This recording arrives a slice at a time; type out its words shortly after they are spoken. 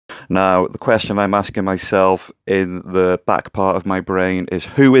Now, the question I'm asking myself in the back part of my brain is,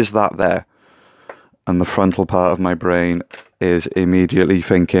 who is that there? And the frontal part of my brain is immediately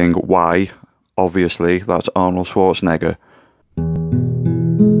thinking, why? Obviously, that's Arnold Schwarzenegger.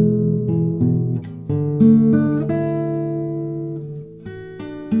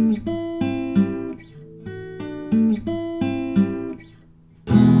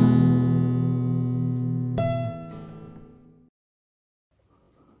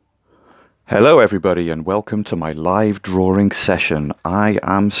 Hello everybody and welcome to my live drawing session. I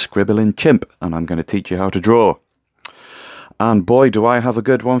am Scribbling Chimp and I'm going to teach you how to draw. And boy do I have a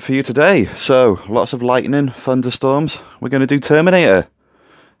good one for you today. So, lots of lightning, thunderstorms. We're going to do Terminator.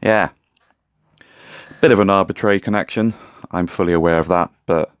 Yeah. Bit of an arbitrary connection. I'm fully aware of that,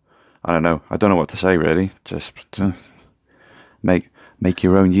 but I don't know. I don't know what to say really. Just make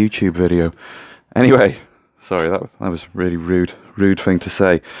your own YouTube video. Anyway, sorry, that was really rude thing to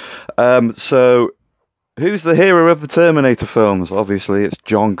say. So, who's the hero of the Terminator films? Obviously, it's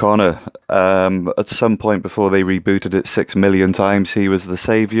John Connor. At some point before they rebooted it 6 million times, he was the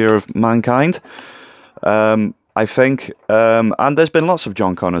saviour of mankind, I think. And there's been lots of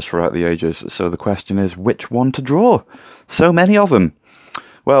John Connors throughout the ages, so the question is, which one to draw? So many of them.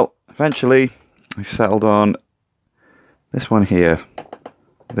 Well, eventually, I settled on this one here.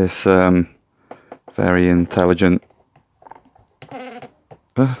 This very intelligent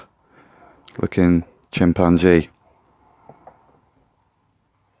looking chimpanzee.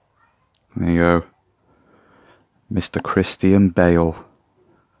 There you go. Mr. Christian Bale.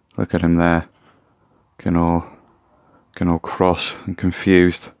 Look at him there. Looking all cross and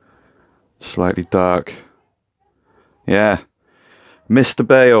confused. Slightly dark. Yeah. Mr.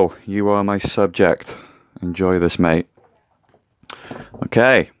 Bale, you are my subject. Enjoy this, mate.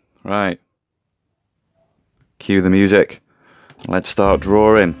 Okay, right. Cue the music. Let's start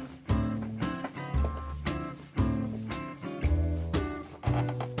drawing.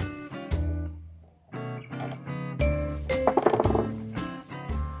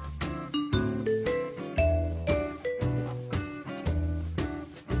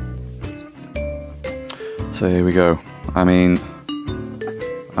 So here we go. I mean,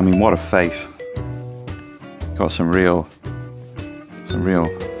 what a face. Got some real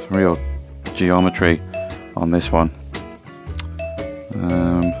geometry on this one.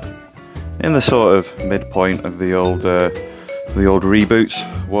 In the sort of midpoint of the old reboots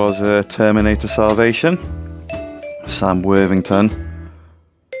was Terminator Salvation, Sam Worthington.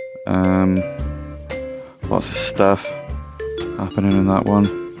 Lots of stuff happening in that one.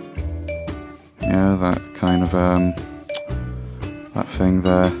 Yeah, that kind of that thing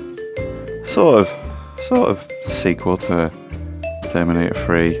there. Sort of sequel to Terminator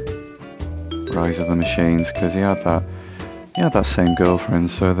 3, Rise of the Machines, because he had that same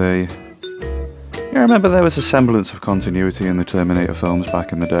girlfriend, so they... Yeah, I remember there was a semblance of continuity in the Terminator films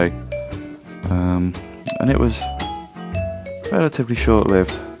back in the day. And it was relatively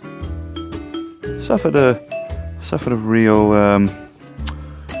short-lived. Suffered a real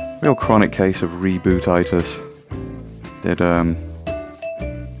chronic case of rebootitis. Did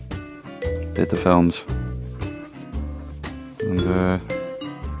the films. And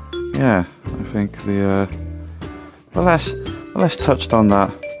yeah, I think the less touched on that,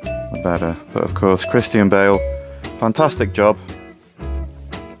 the better. But of course, Christian Bale, fantastic job.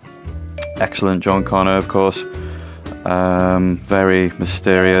 Excellent John Connor, of course. Very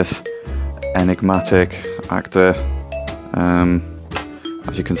mysterious, enigmatic actor.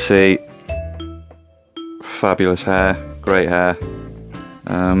 As you can see, fabulous hair, great hair.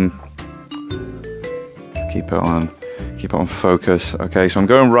 Keep it on focus. Okay, so I'm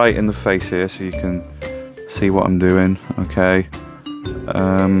going right in the face here so you can see what I'm doing. Okay.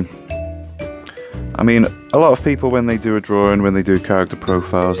 I mean, a lot of people when they do a drawing, when they do character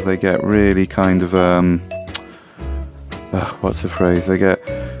profiles, they get really kind of what's the phrase? They get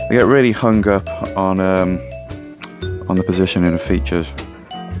really hung up on the positioning of features.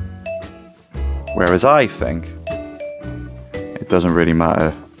 Whereas I think it doesn't really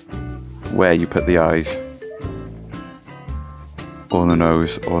matter where you put the eyes, or the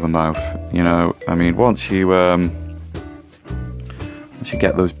nose, or the mouth. You know, I mean, once you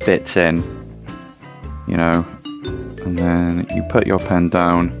get those bits in, you know, and then you put your pen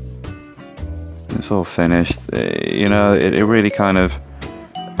down, it's all finished. You know, it really kind of,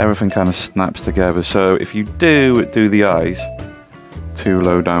 everything kind of snaps together. So if you do the eyes too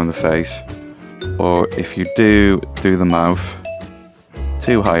low down the face, or if you do the mouth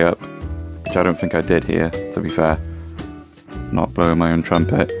too high up, which I don't think I did here, to be fair, not blowing my own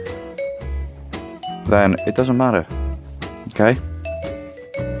trumpet, then it doesn't matter. Okay?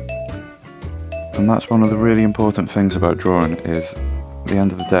 And that's one of the really important things about drawing, is at the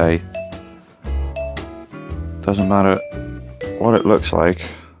end of the day, doesn't matter what it looks like,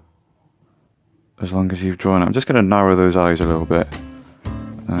 as long as you've drawn it. I'm just going to narrow those eyes a little bit.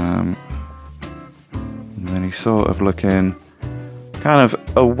 And then he's sort of looking kind of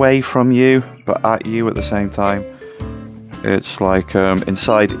away from you, but at you at the same time. It's like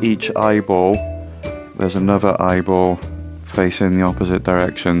inside each eyeball, there's another eyeball facing the opposite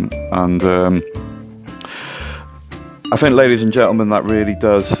direction. And I think, ladies and gentlemen, that really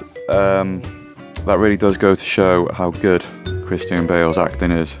does go to show how good Christian Bale's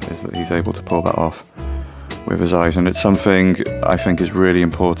acting is that he's able to pull that off with his eyes. And it's something I think is really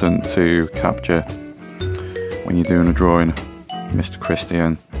important to capture when you're doing a drawing. Mr.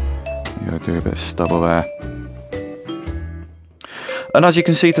 Christian, you gotta do a bit of stubble there. And as you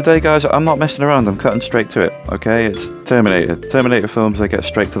can see today, guys, I'm not messing around, I'm cutting straight to it, okay? It's Terminator. Terminator films, they get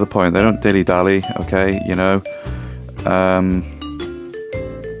straight to the point. They don't dilly-dally, okay, you know?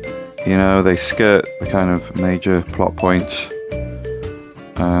 You know, they skirt the kind of major plot points.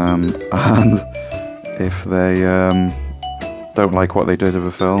 And if they don't like what they did of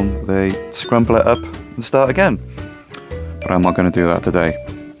a film, they scrumple it up and start again. But I'm not going to do that today.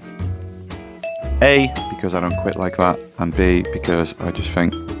 A, because I don't quit like that, and B, because I just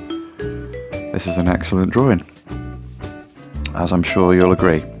think this is an excellent drawing, as I'm sure you'll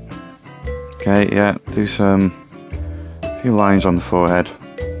agree. Okay, yeah, do a few lines on the forehead,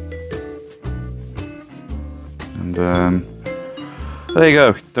 and there you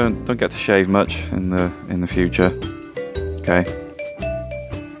go. Don't get to shave much in the future. Okay,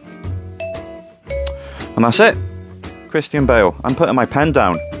 and that's it. Christian Bale. I'm putting my pen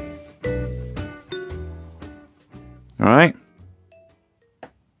down. Alright.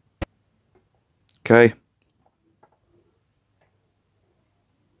 Okay.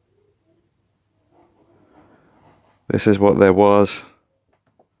 This is what there was.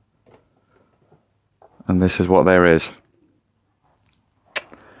 And this is what there is.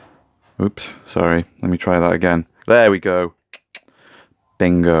 Oops, sorry. Let me try that again. There we go.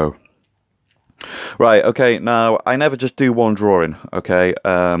 Bingo. Right, okay, now, I never just do one drawing, okay?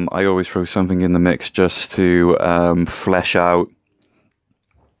 I always throw something in the mix just to flesh out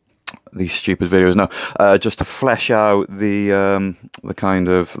these stupid videos. No, just to flesh out the kind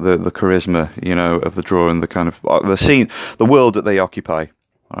of, the charisma, you know, of the drawing, the kind of, the scene, the world that they occupy.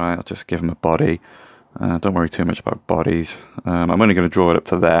 Alright, I'll just give them a body. Don't worry too much about bodies. I'm only going to draw it up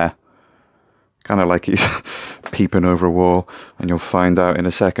to there. Kind of like he's peeping over a wall, and you'll find out in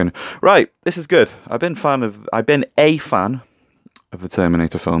a second. Right, this is good. I've been a fan of the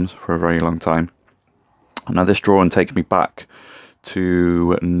Terminator films for a very long time. Now this drawing takes me back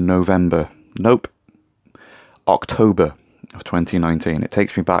to October of 2019. It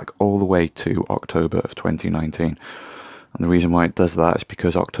takes me back all the way to October of 2019. And the reason why it does that is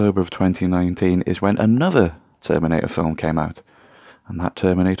because October of 2019 is when another Terminator film came out. And that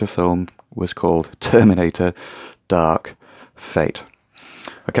Terminator film was called Terminator Dark Fate.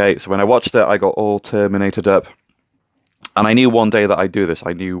 Okay, so when I watched it, I got all Terminated up. And I knew one day that I'd do this.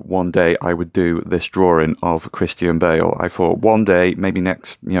 I knew one day I would do this drawing of Christian Bale. I thought one day, maybe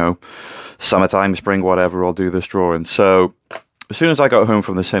next, you know, summertime, spring, whatever, I'll do this drawing. So as soon as I got home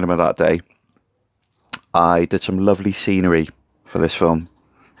from the cinema that day, I did some lovely scenery for this film.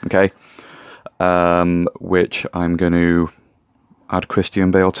 Okay, which I'm going to add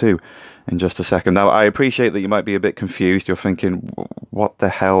Christian Bale to in just a second. Now, I appreciate that you might be a bit confused. You're thinking, what the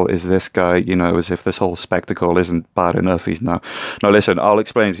hell is this guy? You know, as if this whole spectacle isn't bad enough. He's now... No, listen, I'll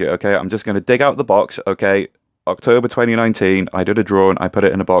explain to you, okay? I'm just going to dig out the box, okay? October 2019, I did a drawing, I put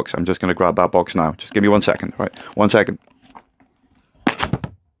it in a box. I'm just going to grab that box now. Just give me 1 second, right? 1 second.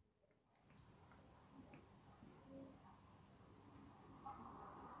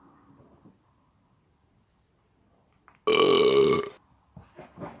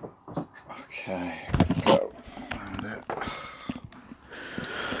 Okay, go. Found it.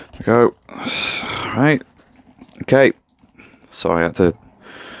 Go. Right. Okay. Sorry, I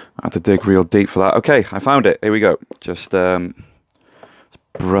had to dig real deep for that. Okay, I found it. Here we go. Just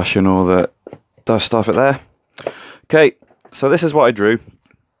brushing all the dust off it there. Okay, so this is what I drew.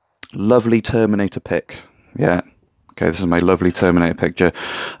 Lovely Terminator pic. Yeah. Okay, this is my lovely Terminator picture.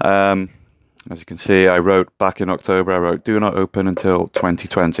 As you can see, I wrote back in October, I wrote, do not open until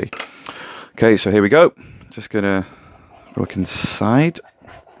 2020. Okay, so here we go. Just gonna look inside,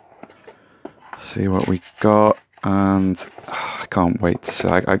 see what we got, and I can't wait to see.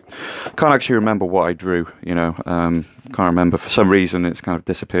 I can't actually remember what I drew, you know. Can't remember. For some reason, it's kind of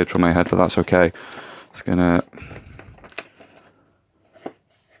disappeared from my head, but that's okay. Just gonna...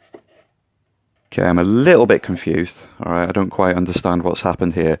 Okay, I'm a little bit confused. All right, I don't quite understand what's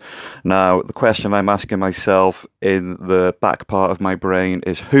happened here. Now, the question I'm asking myself in the back part of my brain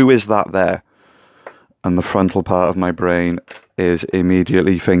is, who is that there? And the frontal part of my brain is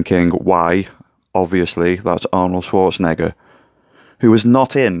immediately thinking, why? Obviously, that's Arnold Schwarzenegger, who was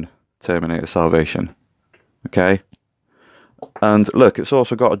not in Terminator Salvation. Okay? And look, it's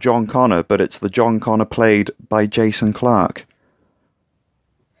also got a John Connor, but it's the John Connor played by Jason Clarke.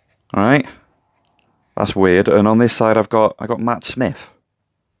 All right? That's weird. And on this side, I got Matt Smith.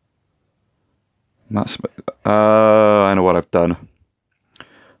 Matt Smith. I know what I've done.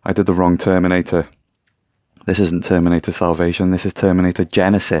 I did the wrong Terminator. This isn't Terminator Salvation. This is Terminator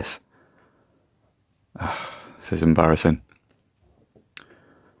Genesis. This is embarrassing.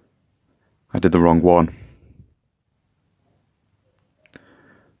 I did the wrong one.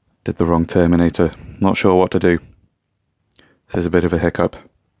 Did the wrong Terminator. Not sure what to do. This is a bit of a hiccup.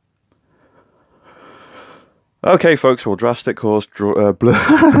 Okay, folks. Well, drastic calls.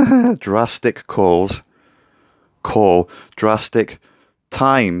 Drastic calls. Drastic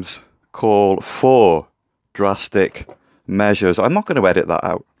times. Call for drastic measures. I'm not going to edit that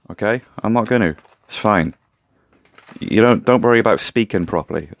out. Okay, I'm not going to. It's fine. You don't worry about speaking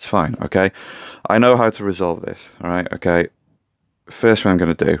properly. It's fine. Okay, I know how to resolve this. All right. Okay. First thing I'm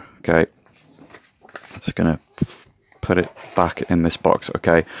going to do. Okay. Just going to put it back in this box.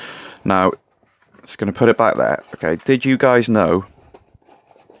 Okay. Now, just going to put it back there. Okay. Did you guys know?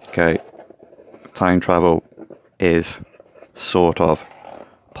 Okay. Time travel is sort of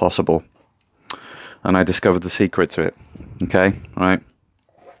possible, and I discovered the secret to it. Okay. All right.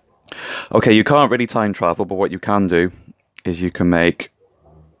 Okay, you can't really time travel, but what you can do is you can make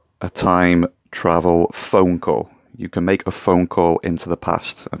a time travel phone call. You can make a phone call into the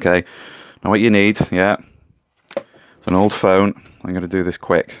past, okay? Now what you need, yeah, it's an old phone. I'm going to do this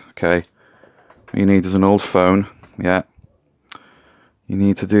quick, okay? What you need is an old phone, yeah. You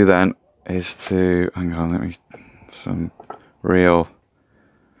need to do then is to, hang on, let me, some real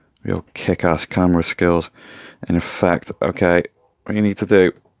kick-ass camera skills in effect, okay? What you need to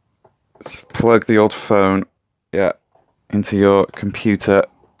do, just plug the old phone, yeah, into your computer.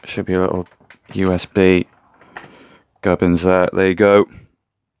 Should be a little USB gubbins there. There you go.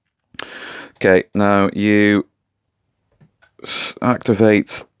 Okay, now you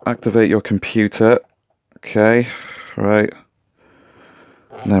activate your computer. Okay, right.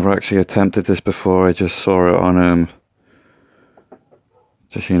 Never actually attempted this before. I just saw it on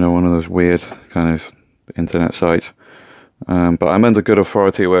just one of those weird kind of internet sites. But I'm under good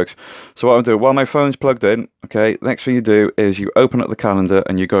authority, it works. So what I'm doing, while my phone's plugged in, okay, next thing you do is you open up the calendar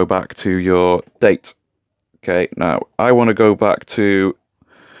and you go back to your date. Okay, now, I want to go back to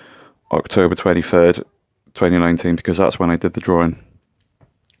October 23rd, 2019, because that's when I did the drawing.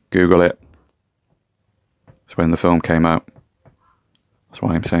 Google it. It's when the film came out. That's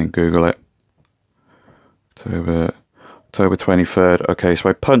why I'm saying Google it. October 23rd. Okay, so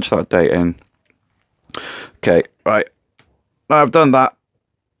I punch that date in. Okay, right. Now I've done that.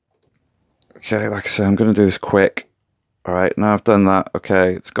 Okay, like I said, I'm going to do this quick. All right, now I've done that.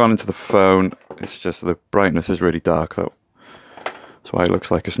 Okay, it's gone into the phone. It's just the brightness is really dark, though. That's why it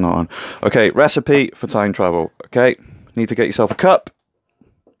looks like it's not on. Okay, recipe for time travel. Okay, need to get yourself a cup.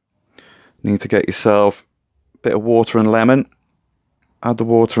 Need to get yourself a bit of water and lemon. Add the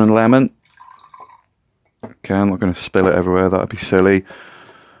water and lemon. Okay, I'm not going to spill it everywhere. That'd be silly.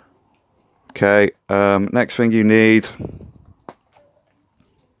 Okay, next thing you need,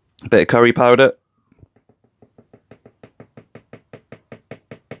 a bit of curry powder.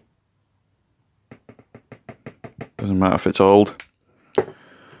 Doesn't matter if it's old.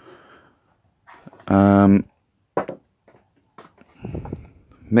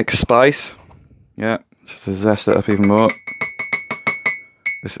 Mixed spice. Yeah, just to zest it up even more.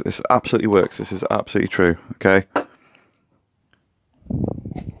 This absolutely works. This is absolutely true. Okay.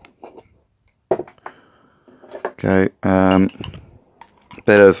 Okay.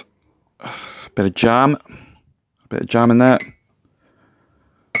 Bit of jam. A bit of jam in there.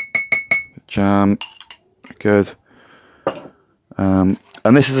 Jam. Good.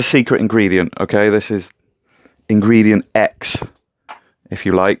 And this is a secret ingredient. Okay. This is ingredient X, if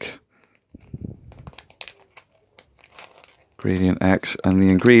you like. Ingredient X, and the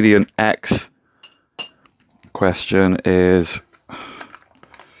ingredient X question is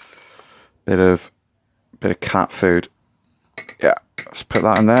bit of cat food. Yeah, let's put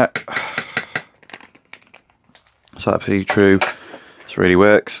that in there. It's absolutely true. This really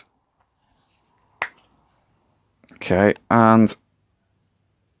works. Okay, and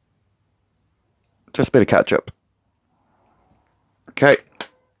just a bit of ketchup. Okay,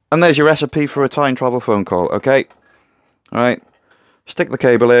 And there's your recipe for a time travel phone call, okay? Alright, stick the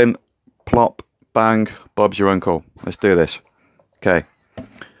cable in, plop, bang, Bob's your uncle. Let's do this. Okay,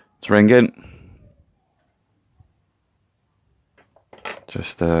 it's ringing.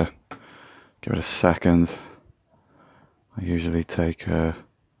 Just give it a second. I usually take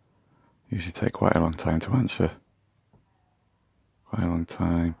quite a long time to answer. Quite a long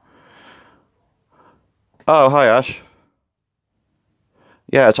time. Oh, hi Ash.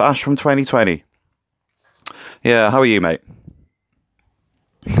 Yeah, it's Ash from 2020. Yeah, how are you, mate?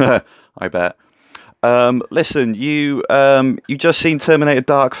 I bet. Listen, you just seen Terminator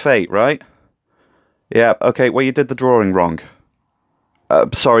Dark Fate, right? Yeah, okay, well you did the drawing wrong.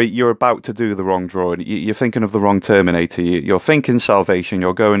 Sorry, you're about to do the wrong drawing. You're thinking of the wrong Terminator. You're thinking Salvation.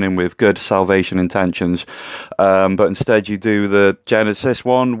 You're going in with good Salvation intentions. But instead you do the Genesis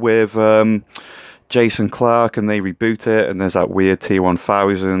one with Jason Clarke, and they reboot it, and there's that weird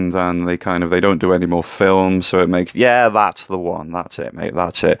T-1000, and they don't do any more films, so it makes... Yeah, that's the one. That's it, mate.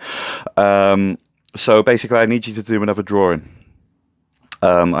 That's it. So basically, I need you to do another drawing.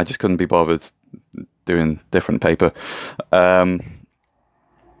 I just couldn't be bothered doing different paper.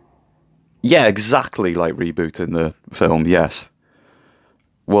 Yeah, exactly like rebooting the film. Yes.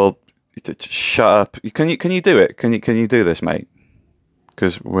 Well, shut up. Can you do it? Can you do this, mate?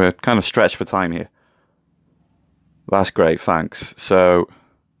 Because we're kind of stretched for time here. That's great, thanks. So,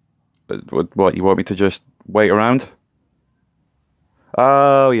 what you want me to just wait around?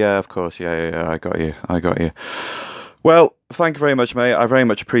 Oh yeah, of course. Yeah. I got you. Well, thank you very much, mate. I very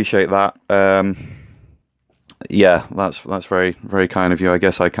much appreciate that. Yeah, that's very, very kind of you. I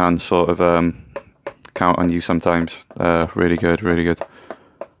guess I can sort of count on you sometimes. Really good, really good.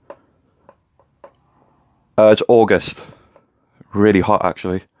 It's August. Really hot,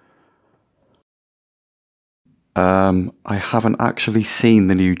 actually. I haven't actually seen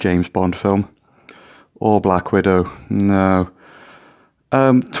the new James Bond film or Black Widow. No.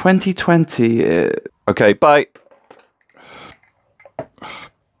 2020. Okay, bye.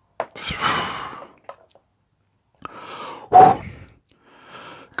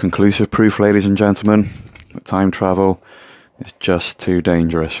 Conclusive proof, ladies and gentlemen, that time travel is just too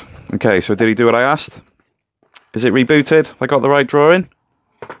dangerous. Okay, so did he do what I asked? Is it rebooted? Have I got the right drawing?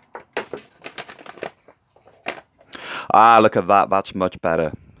 Ah, look at that. That's much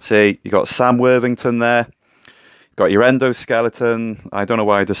better. See, you got Sam Worthington there. Got your endoskeleton. I don't know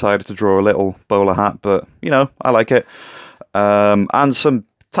why I decided to draw a little bowler hat, but, you know, I like it. And some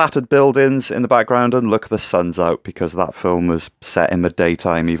tattered buildings in the background, and look, the sun's out because that film was set in the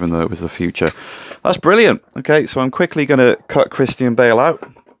daytime, even though it was the future. That's brilliant. Okay, so I'm quickly going to cut Christian Bale out,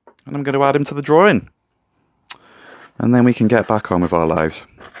 and I'm going to add him to the drawing. And then we can get back on with our lives.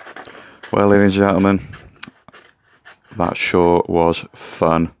 Well, ladies and gentlemen, that sure was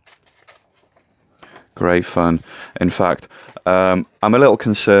fun. Great fun. In fact, I'm a little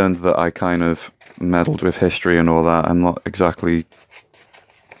concerned that I kind of meddled with history and all that. I'm not exactly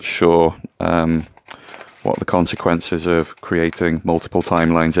sure what the consequences of creating multiple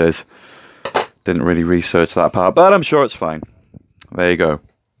timelines is. Didn't really research that part, but I'm sure it's fine. There you go.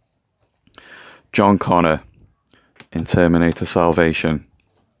 John Connor in Terminator Salvation.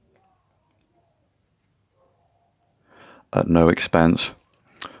 At no expense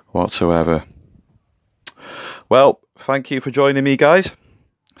whatsoever. Well, thank you for joining me, guys.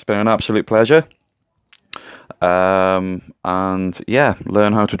 It's been an absolute pleasure. And yeah,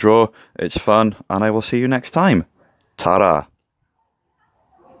 learn how to draw. It's fun, and I will see you next time. Ta-ra.